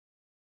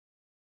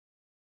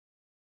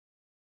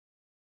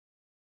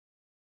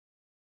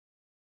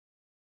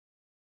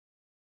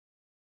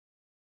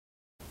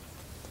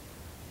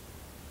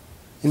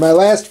In my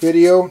last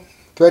video,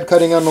 thread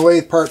cutting on the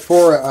lathe part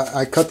 4,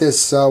 I cut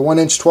this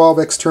 1" 12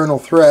 external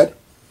thread,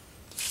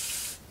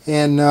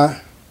 and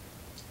I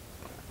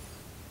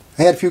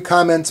had a few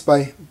comments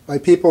by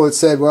people that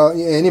said, well,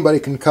 yeah, anybody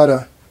can cut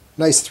a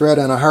nice thread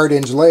on a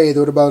hard-hinge lathe.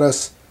 What about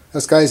us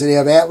guys that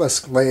have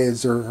Atlas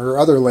lathes or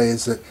other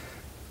lathes that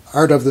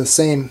aren't of the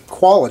same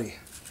quality?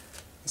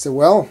 I said,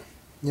 well,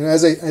 you know,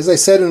 as I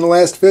said in the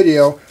last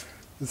video,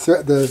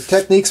 the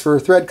techniques for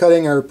thread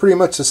cutting are pretty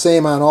much the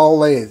same on all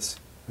lathes.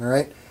 All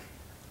right.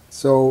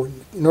 So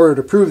in order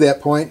to prove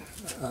that point,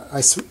 I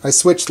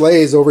switched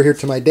lathes over here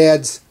to my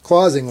dad's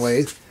clawsing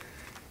lathe,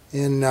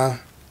 and I'm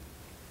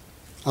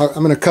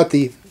going to cut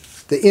the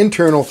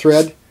internal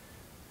thread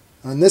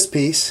on this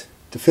piece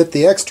to fit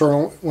the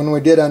external one we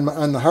did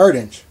on the hard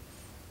hinge.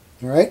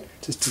 All right,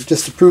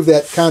 just to prove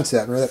that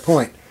concept or that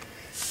point.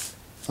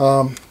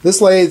 This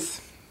lathe,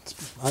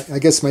 I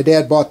guess my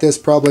dad bought this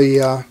probably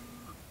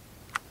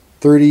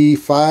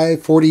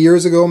 35, 40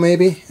 years ago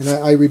maybe, and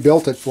I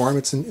rebuilt it for him.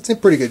 It's in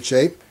pretty good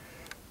shape,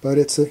 but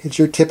it's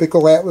your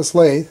typical Atlas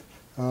lathe.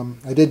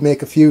 I did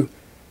make a few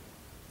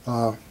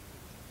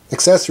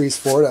accessories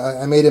for it.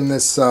 I made him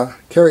this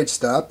carriage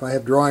stop. I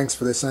have drawings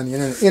for this on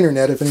the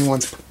internet. If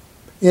anyone's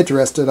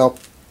interested, I'll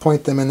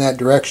point them in that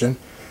direction.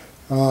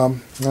 I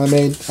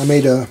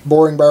made a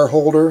boring bar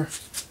holder,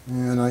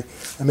 and I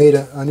made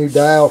a new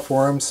dial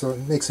for him, so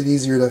it makes it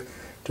easier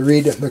to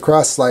read the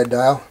cross slide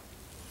dial.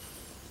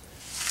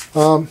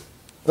 But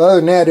other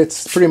than that,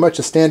 it's pretty much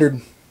a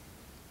standard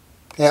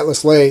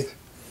Atlas lathe.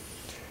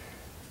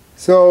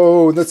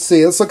 So let's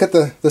see, let's look at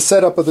the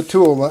setup of the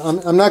tool.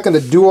 I'm not going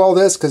to do all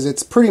this because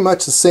it's pretty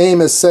much the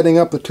same as setting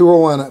up the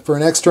tool for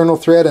an external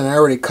thread, and I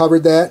already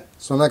covered that,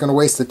 so I'm not going to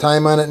waste the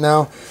time on it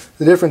now.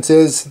 The difference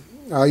is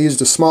I used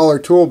a smaller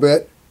tool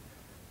bit,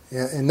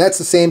 and that's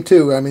the same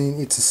too. I mean,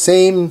 it's the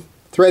same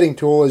threading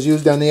tool as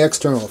used on the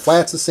external. The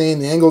flat's the same,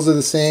 the angles are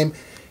the same,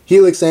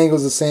 helix angle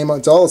is the same,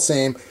 it's all the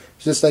same.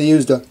 It's just I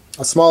used a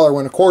smaller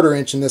one, a 1/4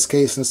 inch in this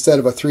case, instead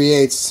of a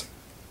 3/8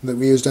 that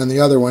we used on the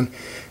other one.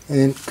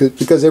 And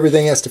because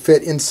everything has to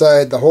fit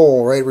inside the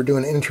hole, right? We're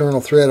doing an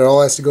internal thread, it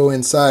all has to go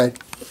inside.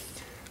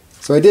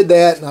 So I did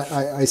that, and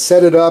I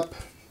set it up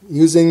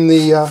using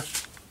the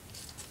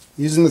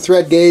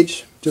thread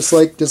gauge, just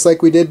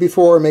like we did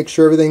before. Make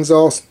sure everything's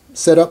all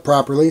set up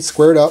properly,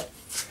 squared up.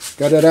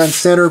 Got it on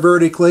center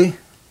vertically.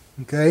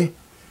 Okay,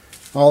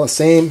 all the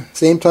same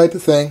type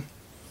of thing.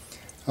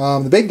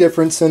 The big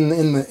difference in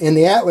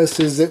the Atlas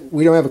is that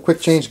we don't have a quick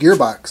change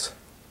gearbox.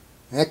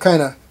 That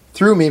kind of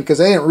threw me because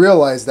I didn't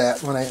realize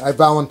that when I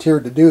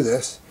volunteered to do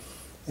this.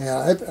 And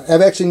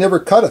I've actually never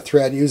cut a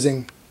thread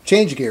using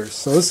change gears,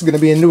 so this is going to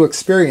be a new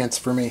experience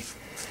for me.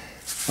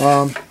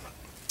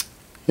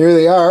 Here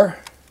they are.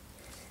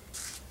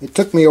 It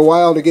took me a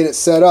while to get it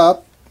set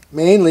up,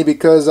 mainly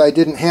because I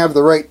didn't have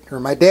the right, or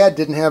my dad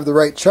didn't have the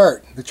right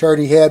chart. The chart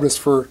he had was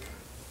for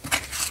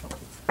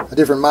a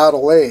different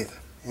model lathe,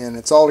 and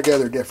it's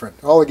altogether different.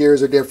 All the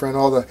gears are different,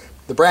 all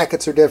the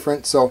brackets are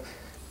different, so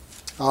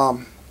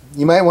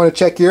you might want to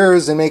check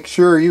yours and make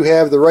sure you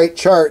have the right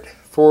chart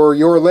for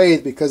your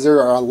lathe, because there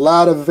are a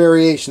lot of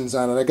variations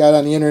on it. I got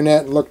on the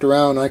internet and looked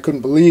around, and I couldn't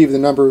believe the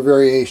number of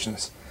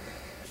variations.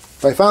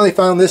 But I finally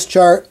found this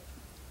chart.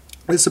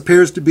 This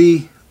appears to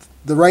be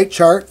the right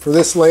chart for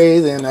this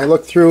lathe, and I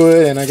looked through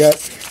it, and I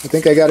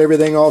think I got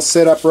everything all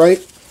set up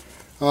right.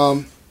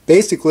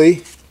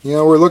 Basically, you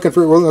know, we're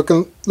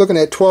looking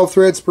at 12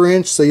 threads per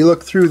inch. So you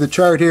look through the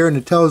chart here, and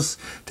it tells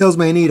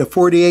me I need a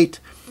 48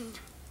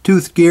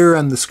 tooth gear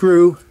on the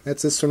screw.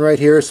 That's this one right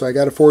here. So I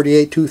got a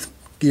 48 tooth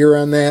gear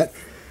on that.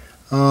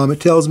 It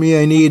tells me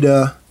I need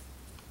a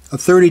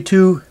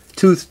 32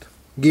 tooth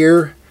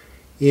gear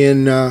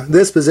in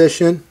this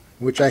position,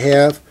 which I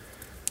have.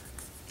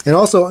 And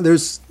also,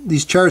 there's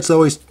these charts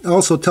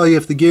also tell you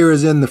if the gear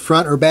is in the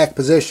front or back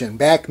position.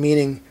 Back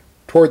meaning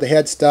toward the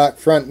headstock,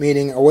 front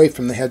meaning away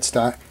from the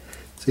headstock.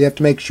 So you have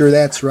to make sure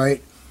that's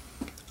right.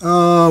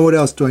 What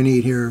else do I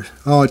need here?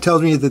 Oh, it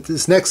tells me that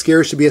this next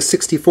gear should be a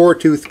 64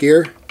 tooth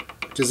gear,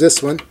 which is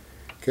this one.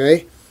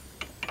 Okay.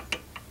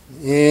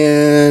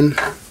 And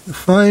the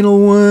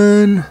final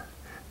one,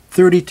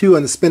 32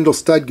 on the spindle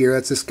stud gear.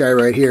 That's this guy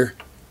right here.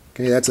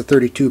 Okay, that's a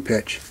 32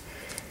 pitch.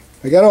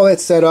 I got all that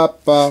set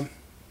up.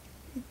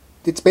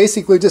 It's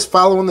basically just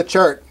following the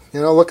chart,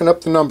 you know, looking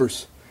up the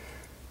numbers.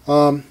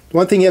 One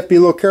thing you have to be a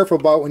little careful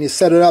about when you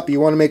set it up, you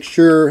want to make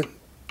sure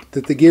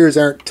that the gears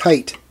aren't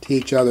tight to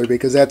each other,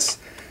 because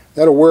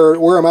that'll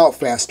wear them out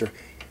faster.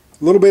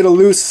 A little bit of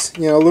loose,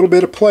 you know, a little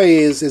bit of play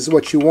is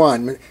what you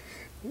want.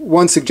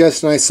 One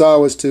suggestion I saw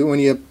was to, when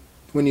you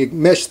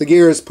mesh the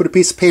gears, put a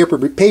piece of paper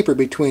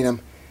between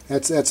them.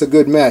 That's a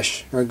good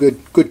mesh, or a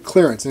good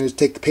clearance, and just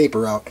take the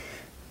paper out.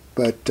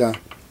 But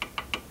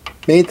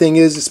main thing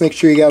is just make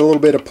sure you got a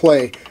little bit of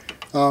play.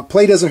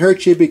 Play doesn't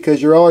hurt you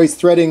because you're always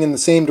threading in the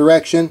same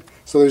direction,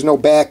 so there's no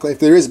backlash. If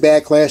there is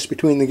backlash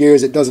between the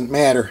gears, it doesn't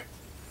matter.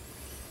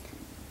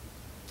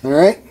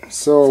 Alright,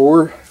 so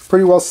we're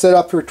pretty well set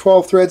up for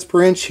 12 threads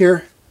per inch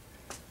here.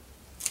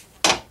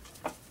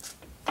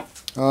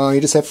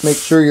 You just have to make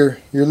sure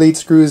your lead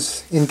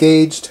screw's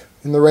engaged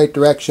in the right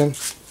direction.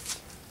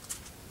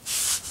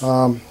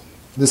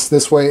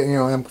 This way, you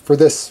know, for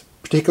this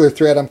particular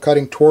thread, I'm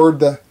cutting toward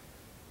the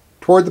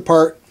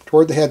part,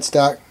 toward the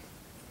headstock.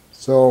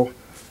 So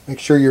make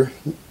sure your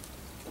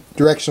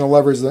directional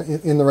lever is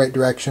in the right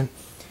direction.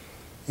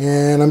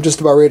 And I'm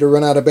just about ready to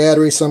run out of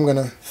battery, so I'm going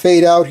to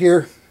fade out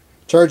here,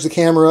 charge the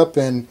camera up,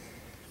 and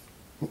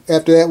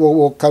after that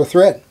we'll cut a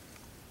thread.